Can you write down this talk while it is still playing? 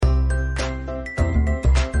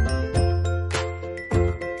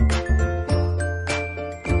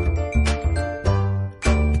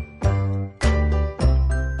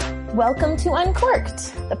Welcome to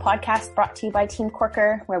Uncorked, the podcast brought to you by Team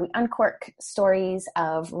Corker, where we uncork stories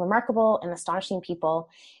of remarkable and astonishing people.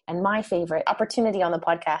 And my favorite opportunity on the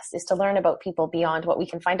podcast is to learn about people beyond what we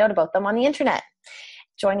can find out about them on the internet.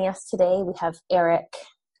 Joining us today, we have Eric.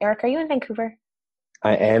 Eric, are you in Vancouver?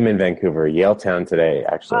 I am in Vancouver, Yaletown today,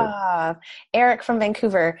 actually. Eric from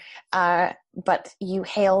Vancouver, but you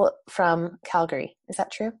hail from Calgary. Is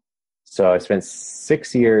that true? So I spent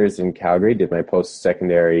 6 years in Calgary, did my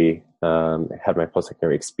post-secondary, had my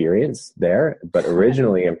post-secondary experience there, but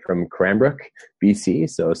originally I'm from Cranbrook, BC,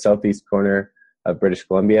 so southeast corner of British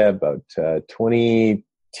Columbia, about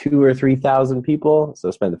 22 or 3,000 people. So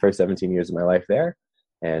I spent the first 17 years of my life there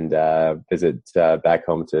and visit back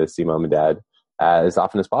home to see mom and dad as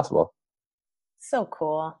often as possible. So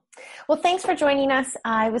cool. Well, thanks for joining us.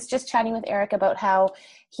 I was just chatting with Eric about how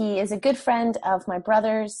he is a good friend of my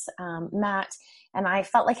brother's, Matt, and I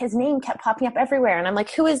felt like his name kept popping up everywhere. And I'm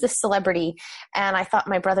like, who is this celebrity? And I thought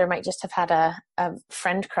my brother might just have had a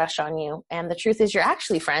friend crush on you. And the truth is you're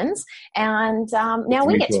actually friends. And now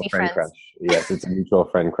we get to be friends. Crush. Yes, it's a mutual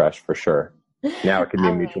friend crush for sure. Now it can be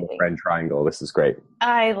a mutual friend triangle. This is great.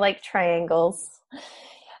 I like triangles.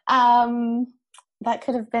 There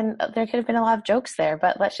could have been a lot of jokes there,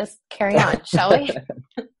 but let's just carry on, shall we?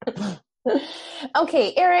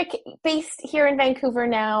 Okay, Eric, based here in Vancouver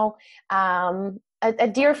now, a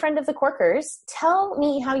dear friend of the Corkers. Tell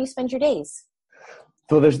me how you spend your days.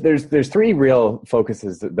 So there's three real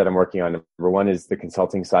focuses that I'm working on. Number one is the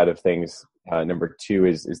consulting side of things. Number two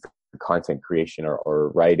is the content creation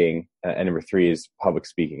or writing. And number three is public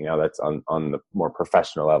speaking. Now that's on the more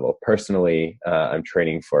professional level. Personally, I'm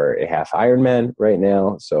training for a half Ironman right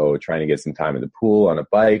now. So trying to get some time in the pool, on a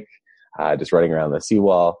bike, just running around the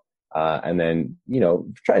seawall. And then,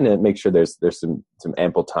 trying to make sure there's some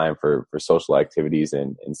ample time for social activities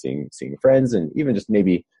and seeing friends, and even just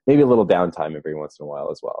maybe a little downtime every once in a while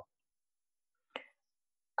as well.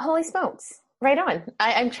 Holy smokes. Right on.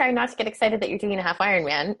 I'm trying not to get excited that you're doing a half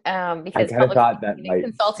Ironman, because I kind of thought that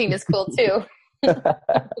consulting is cool too.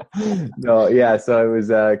 No, yeah. So it was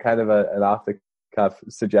kind of an off the cuff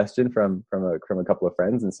suggestion from a couple of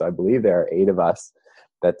friends, and so I believe there are 8 of us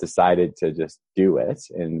that decided to just do it.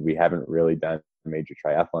 And we haven't really done major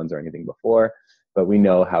triathlons or anything before, but we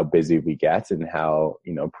know how busy we get and how,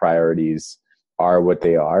 priorities are what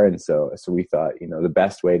they are. And so we thought, the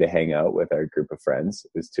best way to hang out with our group of friends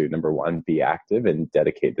is to, number one, be active and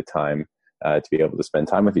dedicate the time to be able to spend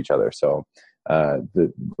time with each other. So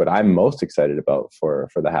what I'm most excited about for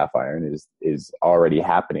the half Iron is already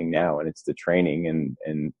happening now. And it's the training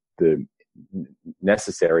and the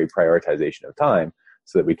necessary prioritization of time,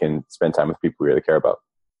 so that we can spend time with people we really care about.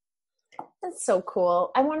 That's so cool.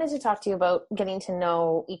 I wanted to talk to you about getting to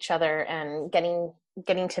know each other and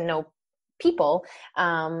getting to know people.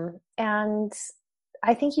 And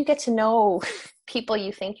I think you get to know people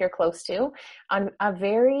you think you're close to on a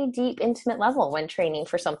very deep, intimate level when training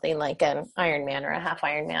for something like an Ironman or a half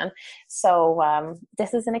Ironman. So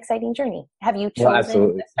this is an exciting journey. Have you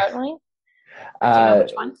chosen the start line? Do you know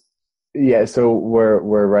which one? Yeah, so we're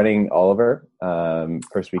running Oliver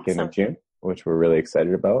first weekend of June, which we're really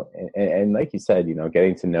excited about. And like you said,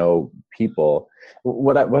 getting to know people.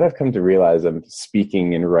 What I've come to realize, I'm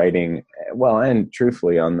speaking and writing, and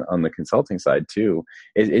truthfully on the consulting side too,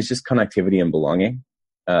 is just connectivity and belonging.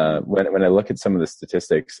 When I look at some of the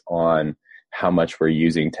statistics on how much we're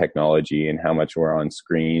using technology and how much we're on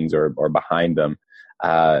screens or behind them,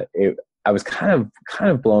 I was kind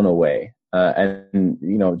of blown away. And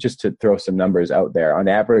just to throw some numbers out there, on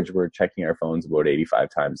average, we're checking our phones about 85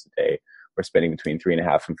 times a day. We're spending between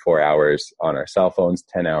 3.5 and 4 hours on our cell phones,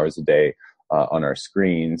 10 hours a day on our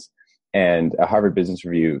screens. And a Harvard Business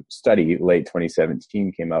Review study, late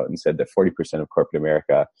 2017, came out and said that 40% of corporate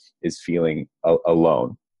America is feeling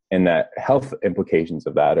alone, and that health implications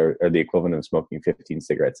of that are the equivalent of smoking 15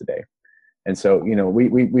 cigarettes a day. And so,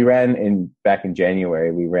 we ran back in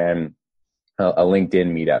January, we ran a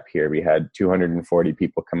LinkedIn meetup here. We had 240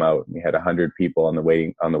 people come out, and we had 100 people on the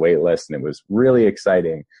wait list, and it was really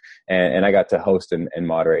exciting. And I got to host and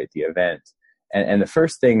moderate the event. And the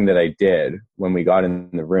first thing that I did when we got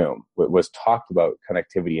in the room was talk about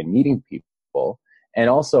connectivity and meeting people, and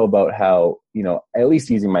also about how, at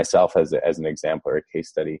least using myself as an example or a case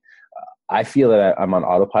study, I feel that I'm on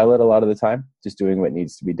autopilot a lot of the time, just doing what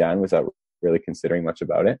needs to be done without really considering much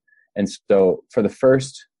about it. And so for the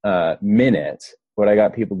first minute, what I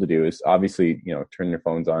got people to do is obviously, turn their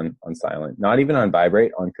phones on silent, not even on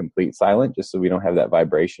vibrate, on complete silent, just so we don't have that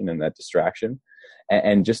vibration and that distraction,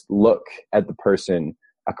 and just look at the person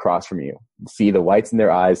across from you, see the whites in their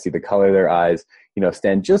eyes, see the color of their eyes,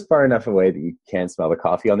 stand just far enough away that you can't smell the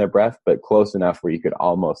coffee on their breath, but close enough where you could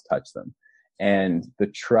almost touch them. And the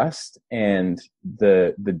trust and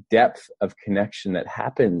the depth of connection that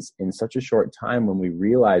happens in such a short time when we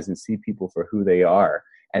realize and see people for who they are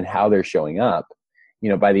and how they're showing up,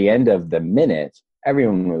 by the end of the minute,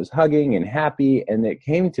 everyone was hugging and happy. And it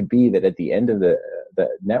came to be that at the end of the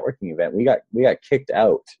networking event, we got kicked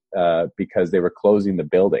out because they were closing the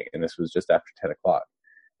building. And this was just after 10 o'clock.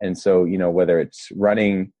 And so, whether it's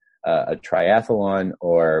running a triathlon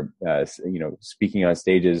or, speaking on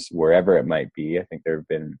stages, wherever it might be, I think there have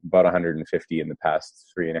been about 150 in the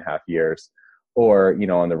past 3.5 years, or,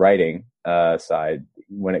 on the writing side,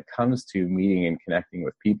 when it comes to meeting and connecting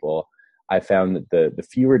with people, I found that the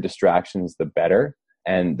fewer distractions, the better,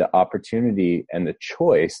 and the opportunity and the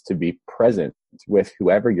choice to be present with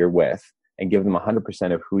whoever you're with and give them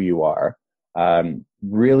 100% of who you are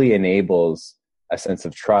really enables a sense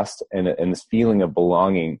of trust and this feeling of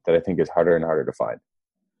belonging that I think is harder and harder to find.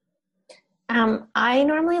 I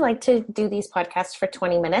normally like to do these podcasts for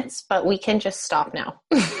 20 minutes, but we can just stop now.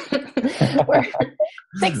 We're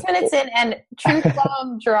 6 minutes in and truth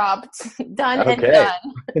bomb dropped. Done and done.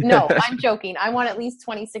 No, I'm joking. I want at least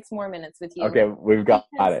 26 more minutes with you. Okay, we've got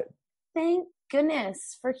it. Thank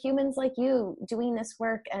goodness for humans like you doing this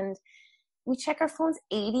work. And we check our phones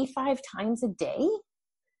 85 times a day.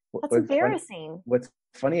 That's embarrassing. What's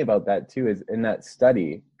funny about that too is in that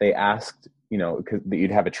study, they asked, because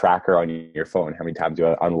you'd have a tracker on your phone, how many times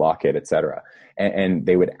you unlock it, et cetera. And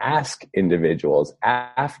they would ask individuals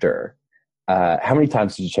after, how many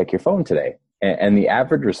times did you check your phone today? And the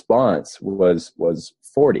average response was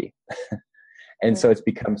 40. And so it's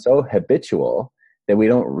become so habitual that we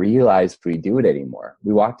don't realize we do it anymore.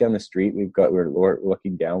 We walk down the street, we're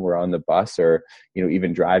looking down, we're on the bus or,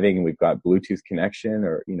 even driving, and we've got Bluetooth connection,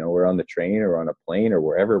 or, we're on the train or on a plane or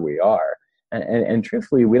wherever we are. And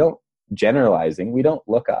truthfully, we don't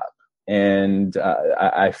look up. And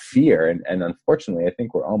I fear, and unfortunately, I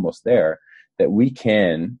think we're almost there, that we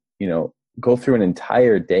can, go through an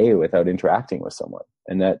entire day without interacting with someone.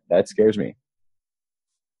 And that scares me.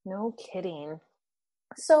 No kidding.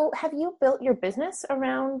 So have you built your business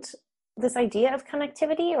around this idea of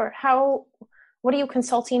connectivity, or what are you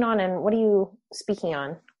consulting on and what are you speaking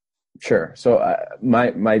on? Sure. So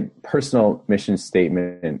my personal mission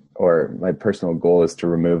statement or my personal goal is to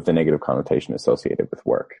remove the negative connotation associated with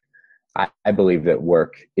work. I believe that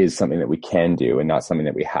work is something that we can do and not something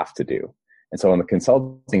that we have to do. And so on the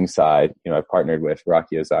consulting side, I've partnered with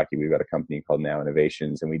Rocky Ozaki. We've got a company called Now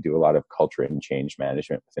Innovations, and we do a lot of culture and change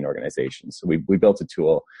management within organizations. So we built a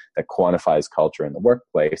tool that quantifies culture in the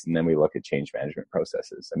workplace, and then we look at change management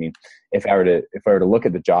processes. I mean, if I were to look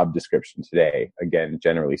at the job description today, again,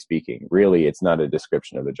 generally speaking, really it's not a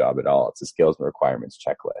description of the job at all. It's a skills and requirements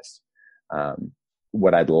checklist.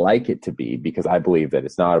 What I'd like it to be, because I believe that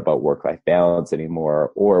it's not about work-life balance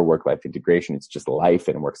anymore or work-life integration. It's just life,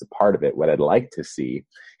 and work's a part of it. What I'd like to see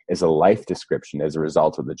is a life description as a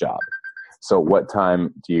result of the job. So what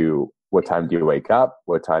time do you wake up?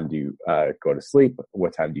 What time do you go to sleep?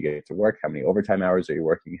 What time do you get to work? How many overtime hours are you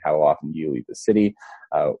working? How often do you leave the city?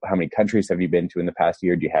 How many countries have you been to in the past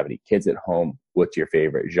year? Do you have any kids at home? What's your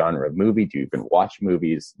favorite genre of movie? Do you even watch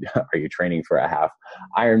movies? Are you training for a half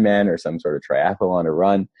Ironman or some sort of triathlon or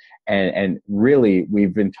run? And really,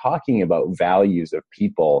 we've been talking about values of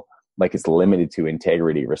people like it's limited to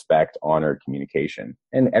integrity, respect, honor, communication.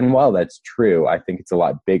 And while that's true, I think it's a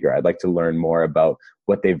lot bigger. I'd like to learn more about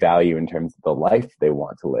what they value in terms of the life they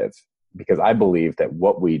want to live, because I believe that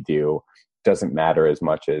what we do doesn't matter as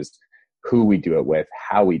much as who we do it with,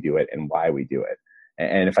 how we do it, and why we do it.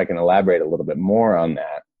 And if I can elaborate a little bit more on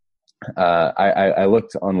that, I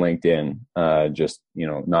looked on LinkedIn just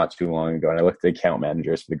not too long ago, and I looked at account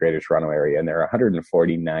managers for the Greater Toronto Area, and there are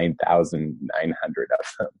 149,900 of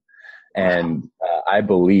them. And I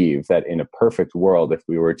believe that in a perfect world, if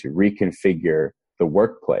we were to reconfigure the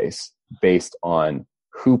workplace based on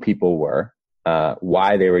who people were,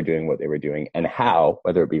 why they were doing what they were doing, and how,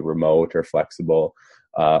 whether it be remote or flexible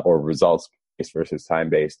or results-based versus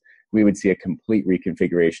time-based, we would see a complete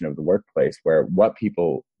reconfiguration of the workplace where what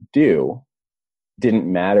people do didn't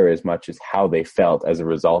matter as much as how they felt as a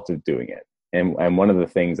result of doing it. And one of the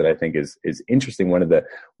things that I think is interesting, one of the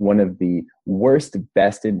worst,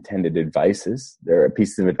 best intended advices, there are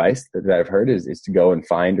pieces of advice that I've heard is to go and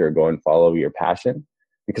find or go and follow your passion.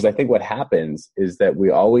 Because I think what happens is that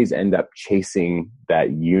we always end up chasing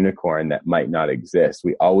that unicorn that might not exist.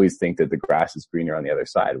 We always think that the grass is greener on the other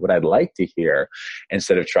side. What I'd like to hear,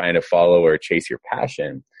 instead of trying to follow or chase your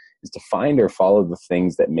passion, is to find or follow the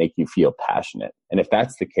things that make you feel passionate. And if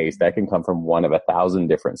that's the case, that can come from one of 1,000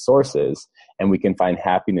 different sources. And we can find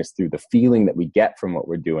happiness through the feeling that we get from what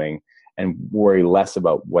we're doing and worry less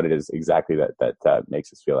about what it is exactly that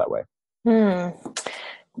makes us feel that way.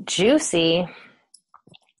 Juicy.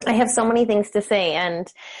 I have so many things to say,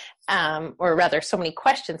 and or rather so many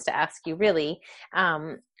questions to ask you, really.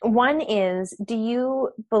 One is, do you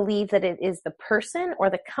believe that it is the person or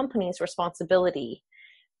the company's responsibility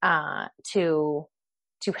to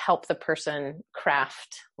help the person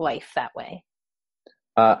craft life that way?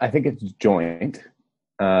 I think it's joint.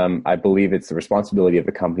 I believe it's the responsibility of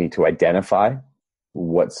the company to identify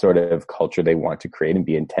what sort of culture they want to create and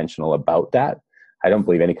be intentional about that. I don't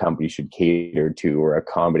believe any company should cater to or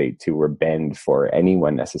accommodate to or bend for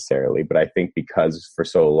anyone necessarily. But I think because for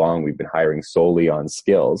so long we've been hiring solely on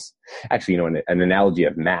skills. Actually, an analogy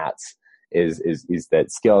of maths is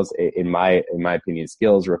that skills, in my opinion,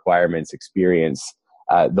 skills, requirements, experience,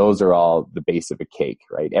 those are all the base of a cake,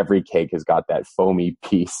 right? Every cake has got that foamy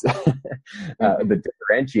piece. The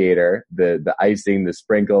differentiator, the icing, the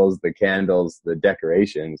sprinkles, the candles, the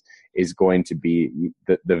decorations is going to be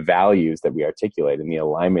the values that we articulate and the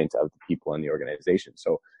alignment of the people in the organization.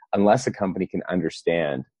 So unless a company can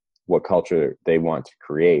understand what culture they want to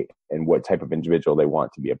create and what type of individual they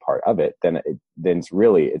want to be a part of it, then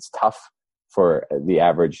it's tough for the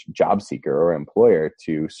average job seeker or employer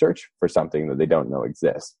to search for something that they don't know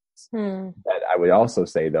exists. But I would also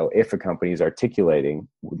say, though, if a company is articulating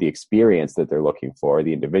the experience that they're looking for,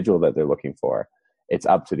 the individual that they're looking for, it's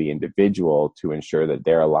up to the individual to ensure that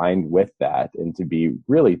they're aligned with that and to be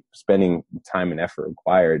really spending time and effort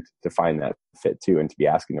required to find that fit too, and to be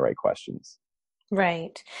asking the right questions.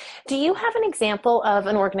 Right. Do you have an example of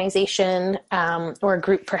an organization or a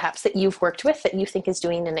group perhaps that you've worked with that you think is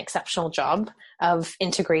doing an exceptional job of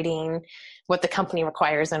integrating what the company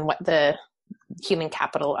requires and what the human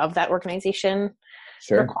capital of that organization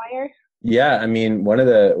require? Yeah, I mean, one of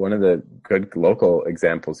the good local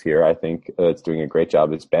examples here, I think, that's doing a great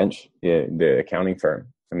job is Bench, the accounting firm.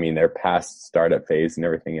 I mean, they're past startup phase and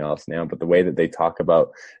everything else now, but the way that they talk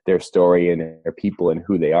about their story and their people and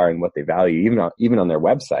who they are and what they value, even on their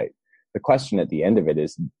website, the question at the end of it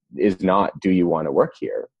is not, do you want to work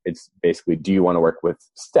here? It's basically, do you want to work with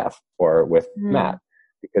Steph or with Matt?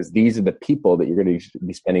 Because these are the people that you're going to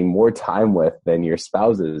be spending more time with than your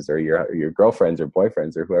spouses or your girlfriends or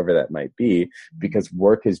boyfriends or whoever that might be, because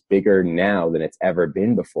work is bigger now than it's ever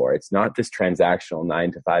been before. It's not this transactional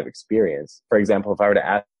 9-to-5 experience. For example, if I were to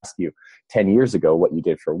ask you 10 years ago what you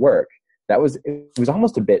did for work, it was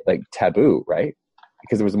almost a bit like taboo, right?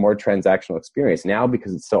 Because it was a more transactional experience. Now,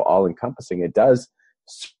 because it's so all encompassing, it does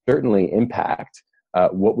certainly impact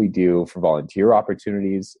what we do for volunteer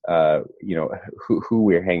opportunities, who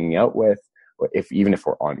we're hanging out with, even if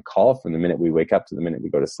we're on call from the minute we wake up to the minute we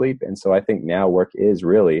go to sleep. And so I think now work is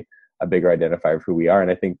really a bigger identifier of who we are. And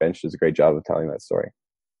I think Bench does a great job of telling that story.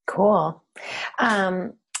 Cool.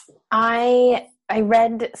 I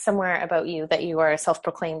read somewhere about you that you are a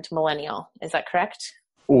self-proclaimed millennial. Is that correct?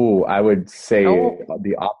 Oh, I would say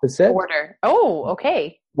the opposite. Order. Oh,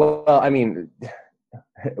 okay. Well, I mean,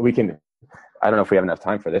 I don't know if we have enough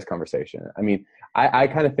time for this conversation. I mean, I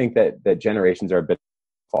kind of think that generations are a bit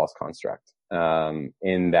false construct,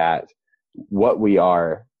 in that what we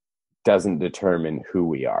are doesn't determine who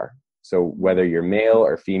we are. So whether you're male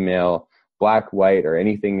or female, black, white, or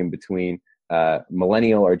anything in between,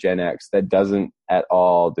 millennial or Gen X, that doesn't at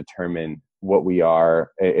all determine what we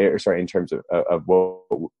are, in terms of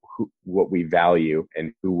what we value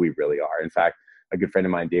and who we really are. In fact, a good friend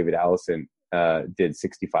of mine, David Allison, did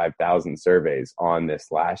 65,000 surveys on this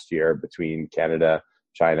last year between Canada,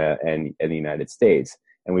 China, and the United States.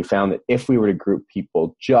 And we found that if we were to group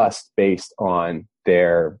people just based on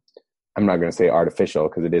their, I'm not going to say artificial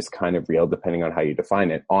because it is kind of real depending on how you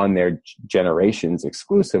define it, on their generations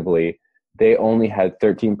exclusively, they only had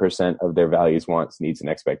 13% of their values, wants, needs, and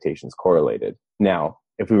expectations correlated. Now,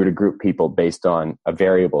 if we were to group people based on a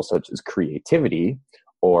variable such as creativity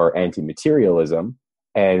or anti-materialism,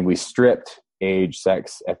 and we stripped age,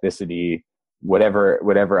 sex, ethnicity,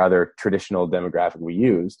 whatever other traditional demographic we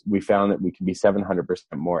used, we found that we can be 700%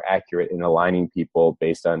 more accurate in aligning people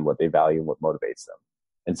based on what they value and what motivates them.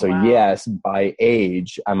 And so, yes, by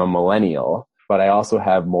age, I'm a millennial, but I also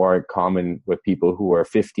have more in common with people who are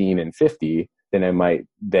 15 and 50 than I might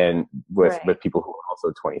then with people who are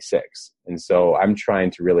also 26. And so I'm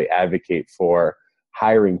trying to really advocate for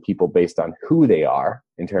hiring people based on who they are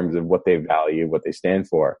in terms of what they value, what they stand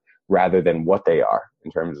for, rather than what they are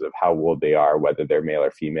in terms of how old they are, whether they're male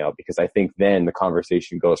or female, because I think then the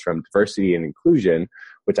conversation goes from diversity and inclusion,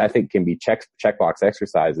 which I think can be checkbox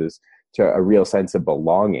exercises, to a real sense of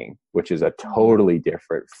belonging, which is a totally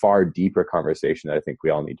different, far deeper conversation that I think we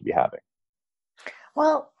all need to be having.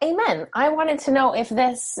 Well, amen. I wanted to know if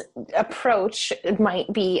this approach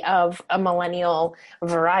might be of a millennial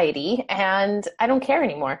variety, and I don't care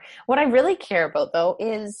anymore. What I really care about, though,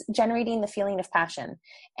 is generating the feeling of passion.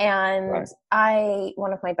 And right.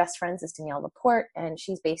 One of my best friends is Danielle Laporte, and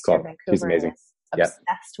she's based here in Vancouver. She's amazing. And is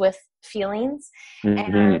obsessed with feelings.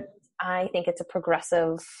 Mm-hmm. And I think it's a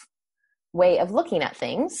progressive way of looking at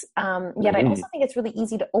things. Yet I also think it's really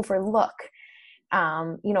easy to overlook.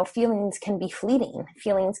 Feelings can be fleeting.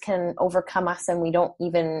 Feelings can overcome us, and we don't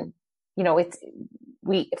even,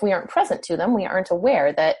 if we aren't present to them, we aren't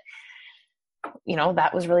aware that,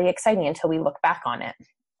 that was really exciting until we look back on it.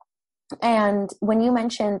 And when you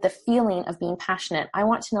mentioned the feeling of being passionate, I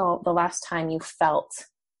want to know the last time you felt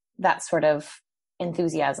that sort of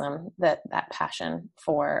enthusiasm, that passion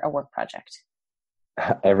for a work project.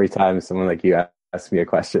 Every time someone like you ask me a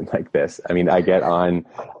question like this, I mean, I get on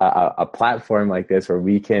a platform like this where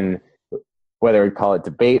we can, whether we call it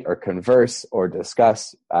debate or converse or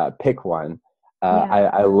discuss, pick one.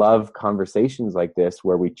 I love conversations like this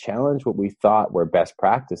where we challenge what we thought were best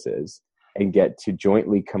practices and get to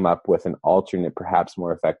jointly come up with an alternate, perhaps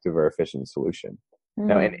more effective or efficient solution. Mm.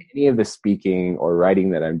 Now, in any of the speaking or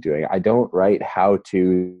writing that I'm doing, I don't write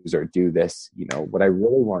how-tos or do this. What I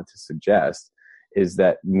really want to suggest is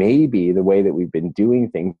that maybe the way that we've been doing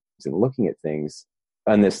things and looking at things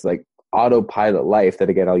on this like autopilot life that,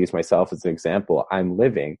 again, I'll use myself as an example, I'm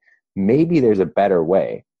living, maybe there's a better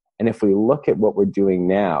way. And if we look at what we're doing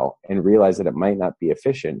now and realize that it might not be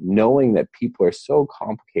efficient, knowing that people are so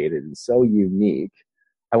complicated and so unique,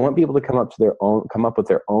 I want people to come up with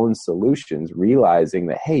their own solutions, realizing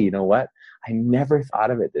that, hey, you know what? I never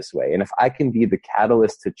thought of it this way. And if I can be the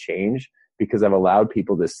catalyst to change, because I've allowed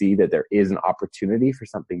people to see that there is an opportunity for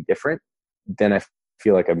something different, then I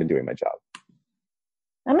feel like I've been doing my job.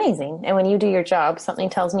 Amazing. And when you do your job, something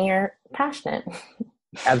tells me you're passionate.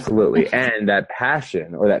 Absolutely. And that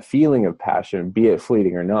passion or that feeling of passion, be it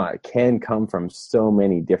fleeting or not, can come from so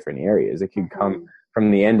many different areas. It can come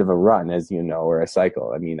from the end of a run, as you know, or a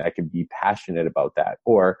cycle. I mean, I could be passionate about that,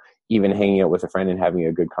 or even hanging out with a friend and having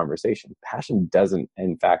a good conversation. Passion doesn't,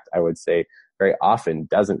 in fact, I would say, very often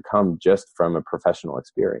doesn't come just from a professional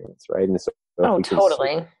experience, right? And so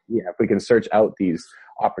totally. If we can search out these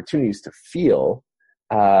opportunities to feel,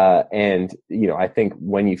 and I think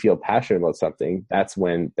when you feel passionate about something, that's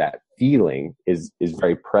when that feeling is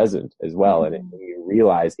very present as well, mm-hmm. and you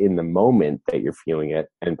realize in the moment that you're feeling it,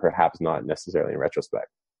 and perhaps not necessarily in retrospect.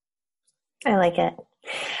 I like it.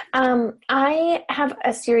 I have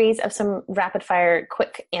a series of some rapid fire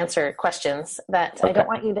quick answer questions that I don't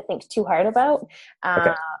want you to think too hard about,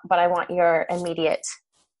 but I want your immediate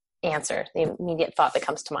answer, the immediate thought that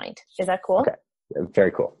comes to mind. Is that cool? Okay.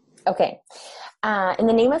 Very cool. Okay. In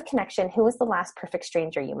the name of connection, who was the last perfect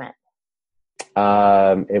stranger you met?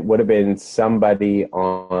 It would have been somebody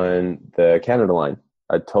on the Canada line,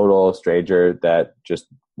 a total stranger that just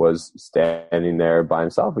was standing there by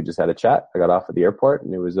himself. We just had a chat. I got off at the airport,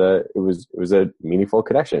 and it was a meaningful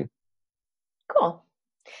connection. Cool.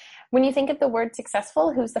 When you think of the word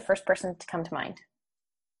successful, who's the first person to come to mind?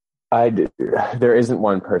 There isn't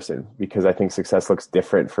one person, because I think success looks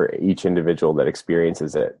different for each individual that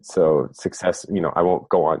experiences it. So success, I won't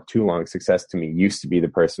go on too long. Success to me used to be the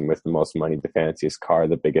person with the most money, the fanciest car,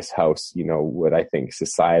 the biggest house, what I think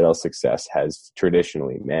societal success has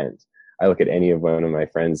traditionally meant. I look at any one of my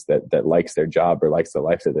friends that likes their job or likes the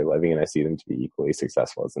life that they're living, and I see them to be equally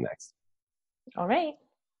successful as the next. All right.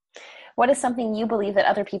 What is something you believe that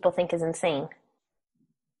other people think is insane?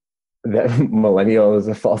 That millennial is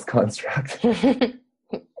a false construct.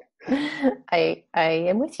 I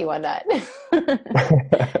am with you on that.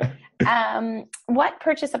 What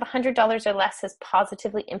purchase of $100 or less has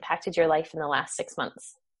positively impacted your life in the last 6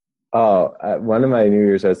 months? One of my New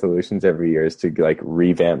Year's resolutions every year is to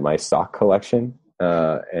revamp my sock collection,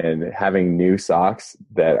 and having new socks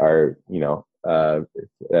that are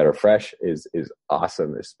fresh is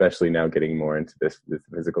awesome, especially now getting more into this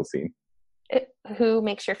physical scene. Who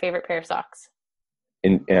makes your favorite pair of socks?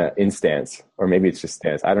 Instance, or maybe it's just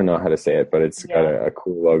Stance. I don't know how to say it, but it's got a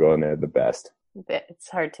cool logo and they're the best. It's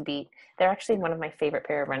hard to beat. They're actually one of my favorite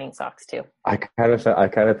pair of running socks too. I kind of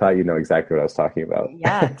thought you know exactly what I was talking about.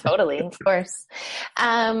 Yeah, totally. Of course.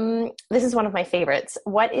 This is one of my favorites.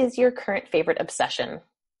 What is your current favorite obsession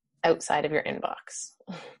outside of your inbox?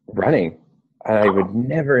 Running. I would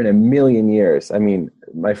never in a million years. I mean,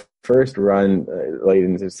 my first run late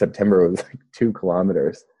in September was like 2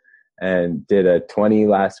 kilometers, and did a 20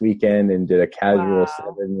 last weekend and did a casual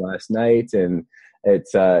Wow. 7 last night. And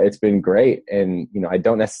it's been great. And, I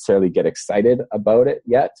don't necessarily get excited about it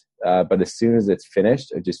yet. But as soon as it's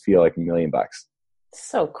finished, I just feel like $1,000,000.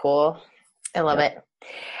 So cool. I love it.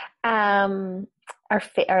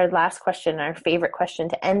 Our last question, our favorite question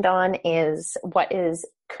to end on is, what is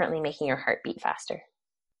currently making your heart beat faster?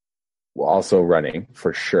 Well, also running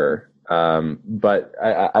for sure. But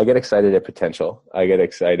I get excited at potential. I get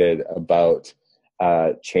excited about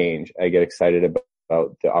change. I get excited about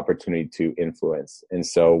the opportunity to influence. And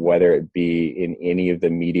so whether it be in any of the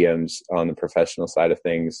mediums on the professional side of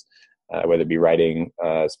things, whether it be writing,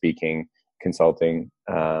 speaking, consulting,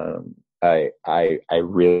 I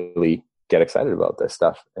really get excited about this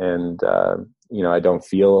stuff. And, I don't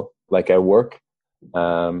feel like I work,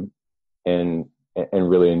 and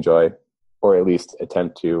really enjoy, or at least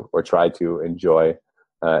attempt to, or try to enjoy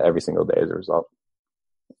every single day as a result.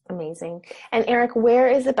 Amazing. And Eric, where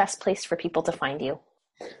is the best place for people to find you?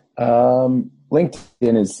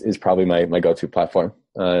 LinkedIn is probably my go-to platform.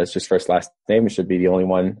 It's just first, last name. It should be the only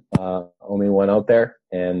one out there.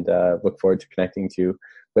 And look forward to connecting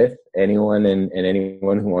with anyone and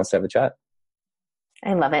anyone who wants to have a chat.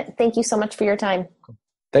 I love it. Thank you so much for your time.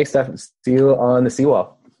 Thanks, Steph. See you on the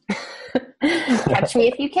seawall. Catch me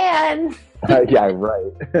if you can. Yeah,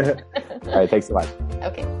 right. All right. Thanks so much.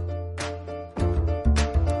 Okay.